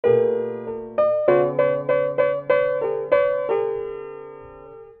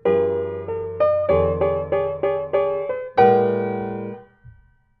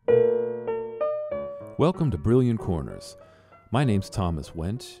Welcome to Brilliant Corners. My name's Thomas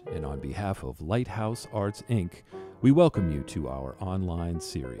Wendt, and on behalf of Lighthouse Arts, Inc., we welcome you to our online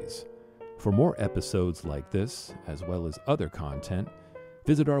series. For more episodes like this, as well as other content,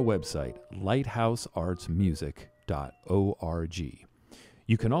 visit our website, lighthouseartsmusic.org.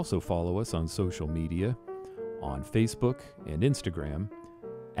 You can also follow us on social media, on Facebook and Instagram,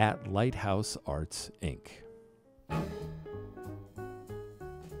 at Lighthouse Arts, Inc.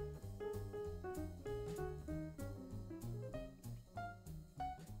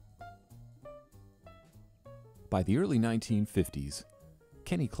 By the early 1950s,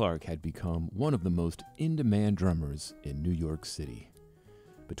 Kenny Clarke had become one of the most in-demand drummers in New York City.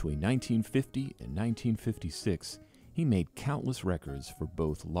 Between 1950 and 1956, he made countless records for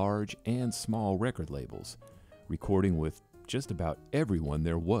both large and small record labels, recording with just about everyone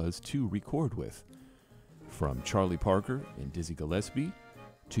there was to record with, from Charlie Parker and Dizzy Gillespie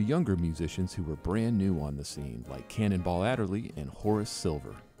to younger musicians who were brand new on the scene like Cannonball Adderley and Horace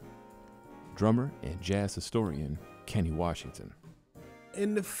Silver. Drummer and jazz historian Kenny Washington.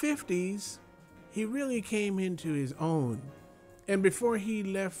 In the 50s, he really came into his own. And before he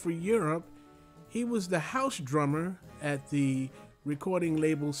left for Europe, he was the house drummer at the recording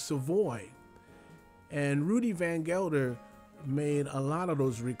label Savoy. And Rudy Van Gelder made a lot of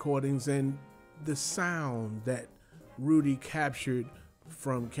those recordings, and the sound that Rudy captured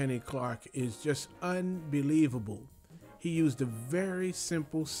from Kenny Clarke is just unbelievable. He used a very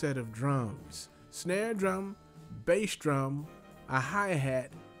simple set of drums: snare drum, bass drum, a hi-hat,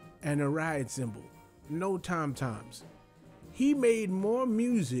 and a ride cymbal. No tom-toms. He made more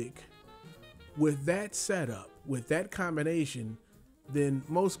music with that setup, with that combination, than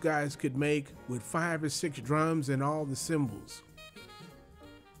most guys could make with 5 or 6 drums and all the cymbals.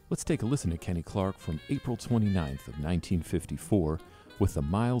 Let's take a listen to Kenny Clarke from April 29th of 1954 with the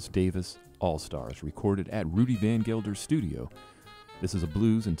Miles Davis All-Stars, recorded at Rudy Van Gelder's studio. This is a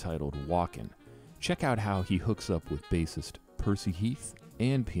blues entitled Walkin. Check out how he hooks up with bassist Percy Heath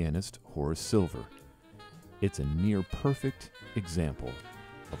and pianist Horace Silver. It's a near-perfect example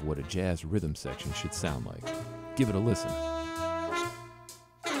of what a jazz rhythm section should sound like. Give it a listen.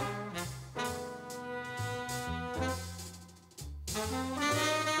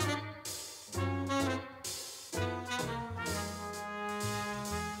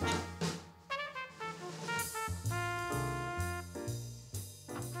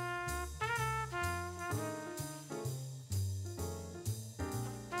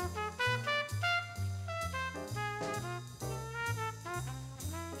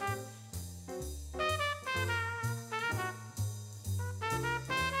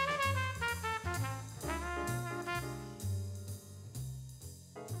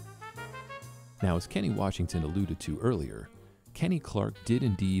 Now, as Kenny Washington alluded to earlier, Kenny Clarke did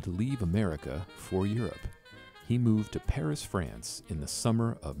indeed leave America for Europe. He moved to Paris, France in the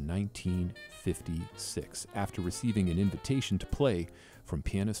summer of 1956 after receiving an invitation to play from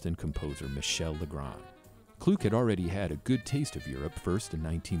pianist and composer Michel Legrand. Clarke had already had a good taste of Europe, first in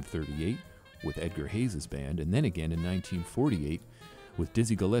 1938 with Edgar Hayes' band, and then again in 1948 with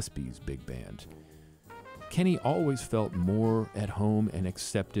Dizzy Gillespie's big band. Kenny always felt more at home and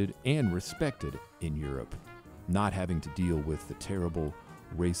accepted and respected in Europe, not having to deal with the terrible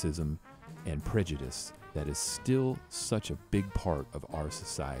racism and prejudice that is still such a big part of our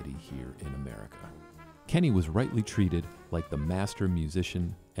society here in America. Kenny was rightly treated like the master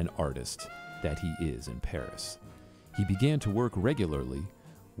musician and artist that he is in Paris. He began to work regularly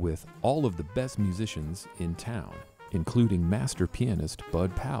with all of the best musicians in town, including master pianist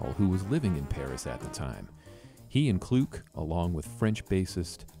Bud Powell, who was living in Paris at the time. He and Clarke, along with French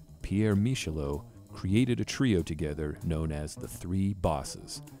bassist Pierre Michelot, created a trio together known as the Three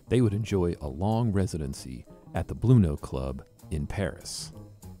Bosses. They would enjoy a long residency at the Blue Note Club in Paris.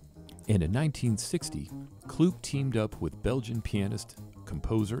 And in 1960, Clarke teamed up with Belgian pianist,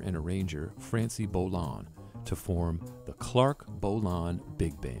 composer, and arranger Francis Boland to form the Clarke Boland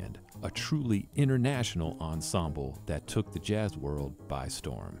Big Band, a truly international ensemble that took the jazz world by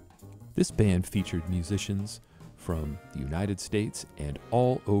storm. This band featured musicians from the United States and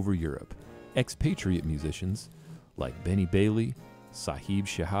all over Europe, expatriate musicians like Benny Bailey, Sahib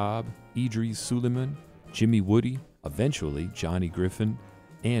Shahab, Idris Suleiman, Jimmy Woody, eventually Johnny Griffin,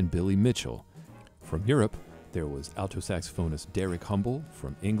 and Billy Mitchell. From Europe, there was alto saxophonist Derek Humble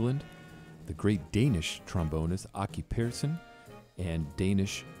from England, the great Danish trombonist Aki Persson, and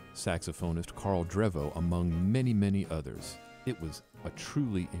Danish saxophonist Carl Drevo, among many, many others. It was a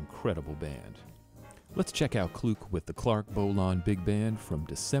truly incredible band. Let's check out Clarke with the Clarke Boland Big Band from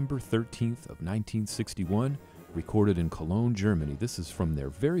December 13th of 1961 recorded in Cologne, Germany. This is from their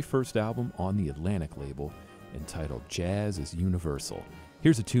very first album on the Atlantic label, entitled Jazz is Universal.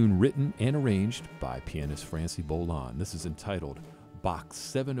 Here's a tune written and arranged by pianist Francie Boland. This is entitled Box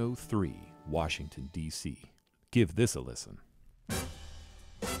 703, Washington, D.C. Give this a listen.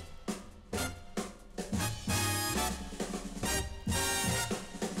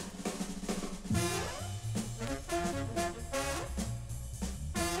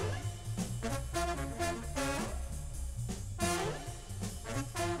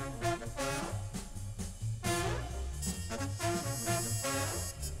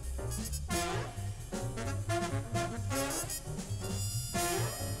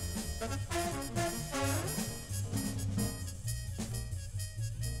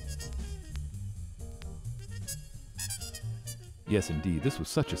 Yes, indeed. This was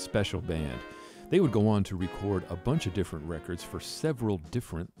such a special band. They would go on to record a bunch of different records for several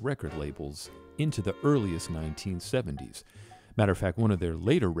different record labels into the earliest 1970s. Matter of fact, one of their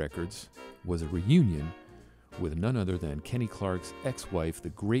later records was a reunion with none other than Kenny Clarke's ex-wife, the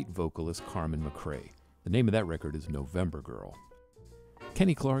great vocalist Carmen McRae. The name of that record is November Girl.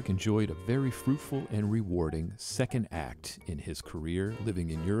 Kenny Clarke enjoyed a very fruitful and rewarding second act in his career living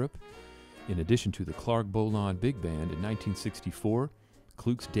in Europe. In addition to the Clarke-Boland Big Band, in 1964,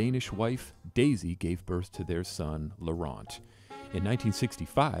 Kluke's Danish wife, Daisy, gave birth to their son, Laurent. In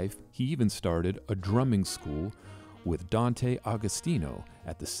 1965, he even started a drumming school with Dante Agostino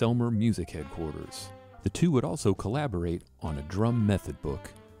at the Selmer Music Headquarters. The two would also collaborate on a drum method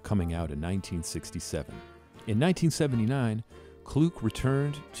book coming out in 1967. In 1979, Kluke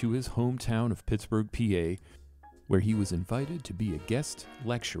returned to his hometown of Pittsburgh, PA, where he was invited to be a guest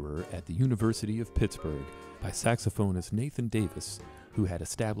lecturer at the University of Pittsburgh by saxophonist Nathan Davis, who had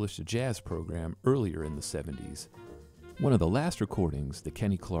established a jazz program earlier in the 70s. One of the last recordings that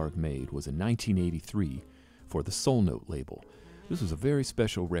Kenny Clarke made was in 1983 for the Soul Note label. This was a very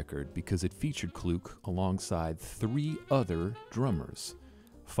special record because it featured Kluke alongside three other drummers,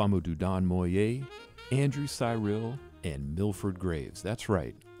 Famoudou Don Moyer, Andrew Cyril, and Milford Graves. That's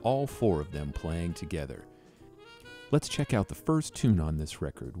right, all four of them playing together. Let's check out the first tune on this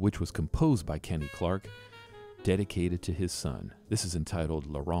record, which was composed by Kenny Clarke, dedicated to his son. This is entitled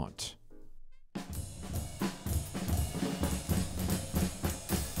Laurent.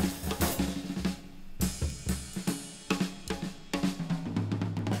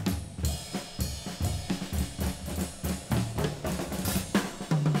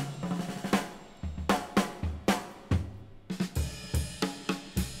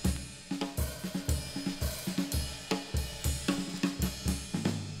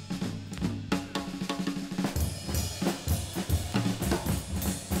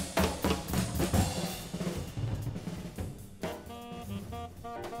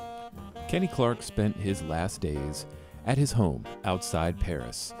 Kenny Clarke spent his last days at his home outside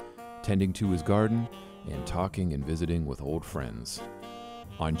Paris, tending to his garden and talking and visiting with old friends.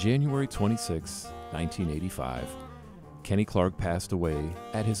 On January 26, 1985, Kenny Clarke passed away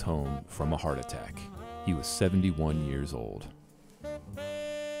at his home from a heart attack. He was 71 years old.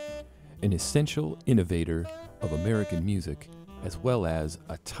 An essential innovator of American music, as well as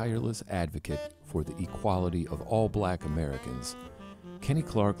a tireless advocate for the equality of all Black Americans, Kenny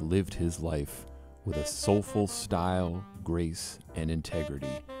Clarke lived his life with a soulful style, grace, and integrity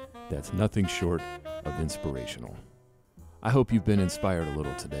that's nothing short of inspirational. I hope you've been inspired a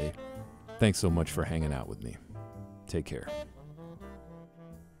little today. Thanks so much for hanging out with me. Take care.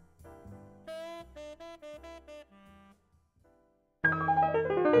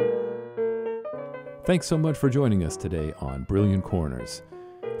 Thanks so much for joining us today on Brilliant Corners.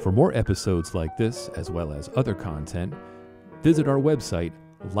 For more episodes like this, as well as other content, visit our website,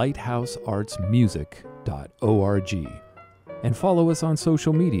 lighthouseartsmusic.org, and follow us on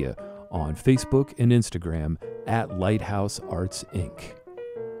social media on Facebook and Instagram at Lighthouse Arts Inc.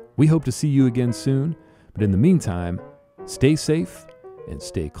 We hope to see you again soon, but in the meantime, stay safe and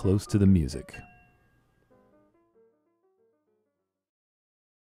stay close to the music.